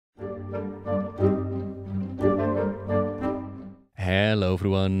Hello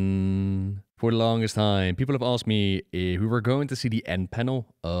everyone. For the longest time, people have asked me if we were going to see the end panel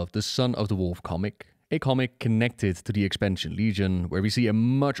of the Son of the Wolf comic. A comic connected to the expansion Legion, where we see a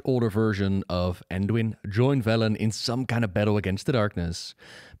much older version of Anduin join Velen in some kind of battle against the darkness.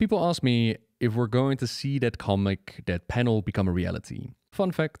 People ask me if we're going to see that comic, that panel, become a reality.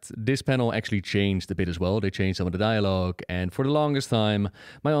 Fun fact, this panel actually changed a bit as well. They changed some of the dialogue, and for the longest time,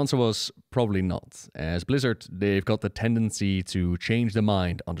 my answer was probably not. As Blizzard, they've got the tendency to change their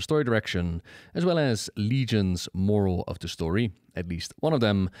mind on the story direction, as well as Legion's moral of the story. At least one of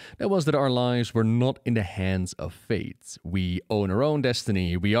them, that was that our lives were not in the hands of fate. We own our own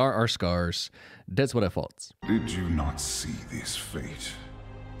destiny, we are our scars. That's what I thought. Did you not see this fate,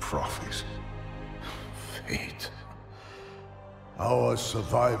 prophet? Fate? Our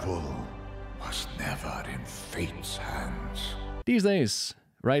survival was never in fate's hands. These days,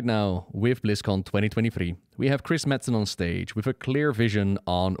 right now, with BlizzCon 2023, we have Chris Metzen on stage with a clear vision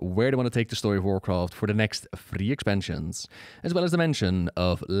on where they want to take the story of Warcraft for the next 3 expansions, as well as the mention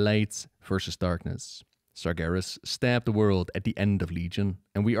of light versus darkness. Sargeras stabbed the world at the end of Legion,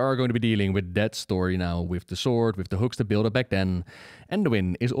 and we are going to be dealing with that story now with the sword, with the hooks that built up back then.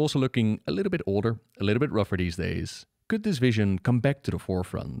 Anduin is also looking a little bit older, a little bit rougher these days. Could this vision come back to the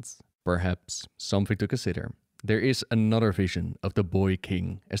forefront? Perhaps something to consider. There is another vision of the boy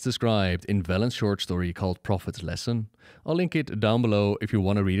king, as described in Velen's short story called Prophet's Lesson. I'll link it down below if you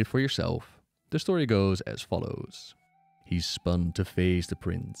want to read it for yourself. The story goes as follows. He spun to face the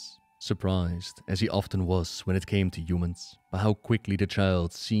prince, surprised, as he often was when it came to humans, by how quickly the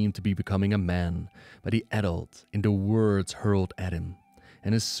child seemed to be becoming a man, by the adult in the words hurled at him.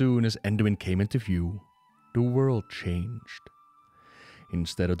 And as soon as Anduin came into view, the world changed.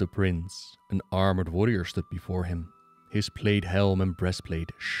 Instead of the prince, an armored warrior stood before him, his plate helm and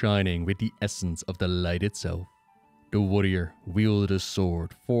breastplate shining with the essence of the light itself. The warrior wielded a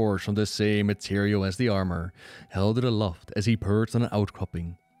sword forged from the same material as the armor, held it aloft as he perched on an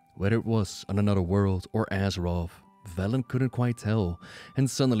outcropping. Whether it was on another world or Azeroth, Velen couldn't quite tell, and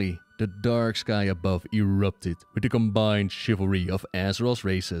suddenly the dark sky above erupted with the combined chivalry of Azeroth's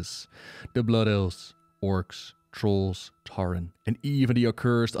races. The Blood Elves, Orcs, Trolls, Tauren, and even the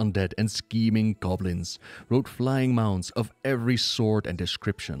accursed undead and scheming goblins rode flying mounts of every sort and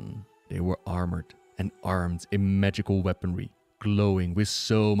description. They were armored and armed in magical weaponry, glowing with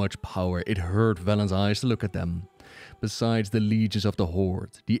so much power it hurt Velen's eyes to look at them. Besides the legions of the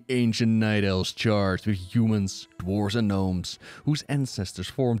Horde, the ancient Night Elves charged with humans, dwarves and gnomes, whose ancestors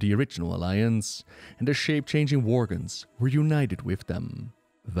formed the original alliance, and the shape-changing Worgens were united with them.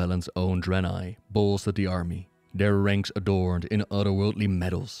 Velen's own Draenei bolstered the army, their ranks adorned in otherworldly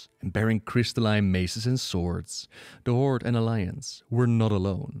metals and bearing crystalline maces and swords. The Horde and Alliance were not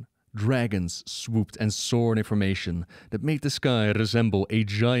alone. Dragons swooped and soared in formation that made the sky resemble a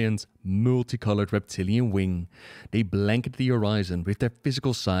giant, multicolored reptilian wing. They blanketed the horizon with their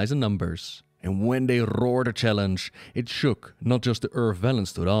physical size and numbers. And when they roared a challenge, it shook not just the earth Velen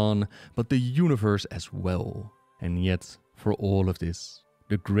stood on, but the universe as well. And yet, for all of this,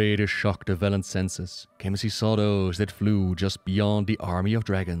 the greatest shock to Velen's senses came as he saw those that flew just beyond the army of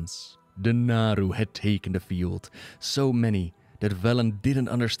dragons. The Naru had taken the field, so many that Velen didn't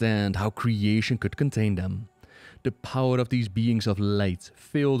understand how creation could contain them. The power of these beings of light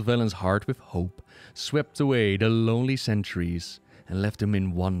filled Velen's heart with hope, swept away the lonely centuries, and left him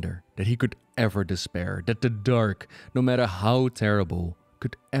in wonder that he could ever despair, that the dark, no matter how terrible,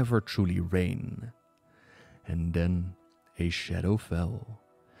 could ever truly reign. And then a shadow fell.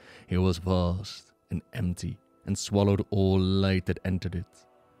 It was vast and empty and swallowed all light that entered it.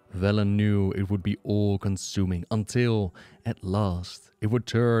 Velen knew it would be all-consuming until, at last, it would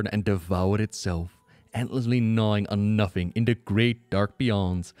turn and devour itself, endlessly gnawing on nothing in the great dark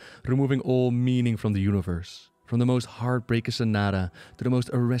beyond, removing all meaning from the universe, from the most heartbreaking sonata to the most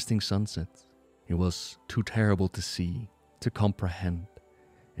arresting sunset. It was too terrible to see, to comprehend,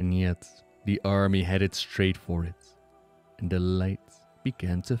 and yet the army headed straight for it, and the light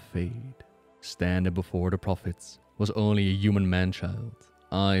began to fade. Standing before the prophets was only a human man-child,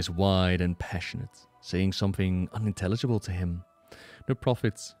 eyes wide and passionate, saying something unintelligible to him. The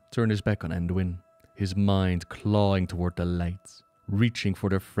prophet turned his back on Anduin, his mind clawing toward the light, reaching for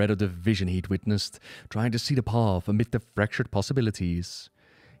the thread of the vision he'd witnessed, trying to see the path amid the fractured possibilities.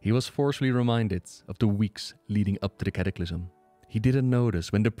 He was forcefully reminded of the weeks leading up to the cataclysm. He didn't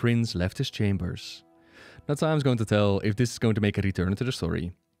notice when the prince left his chambers. Now time's going to tell if this is going to make a return to the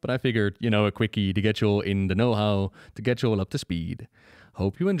story, but I figured, a quickie to get you all in the know-how, to get you all up to speed.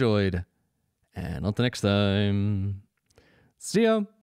 Hope you enjoyed, and until next time, see ya!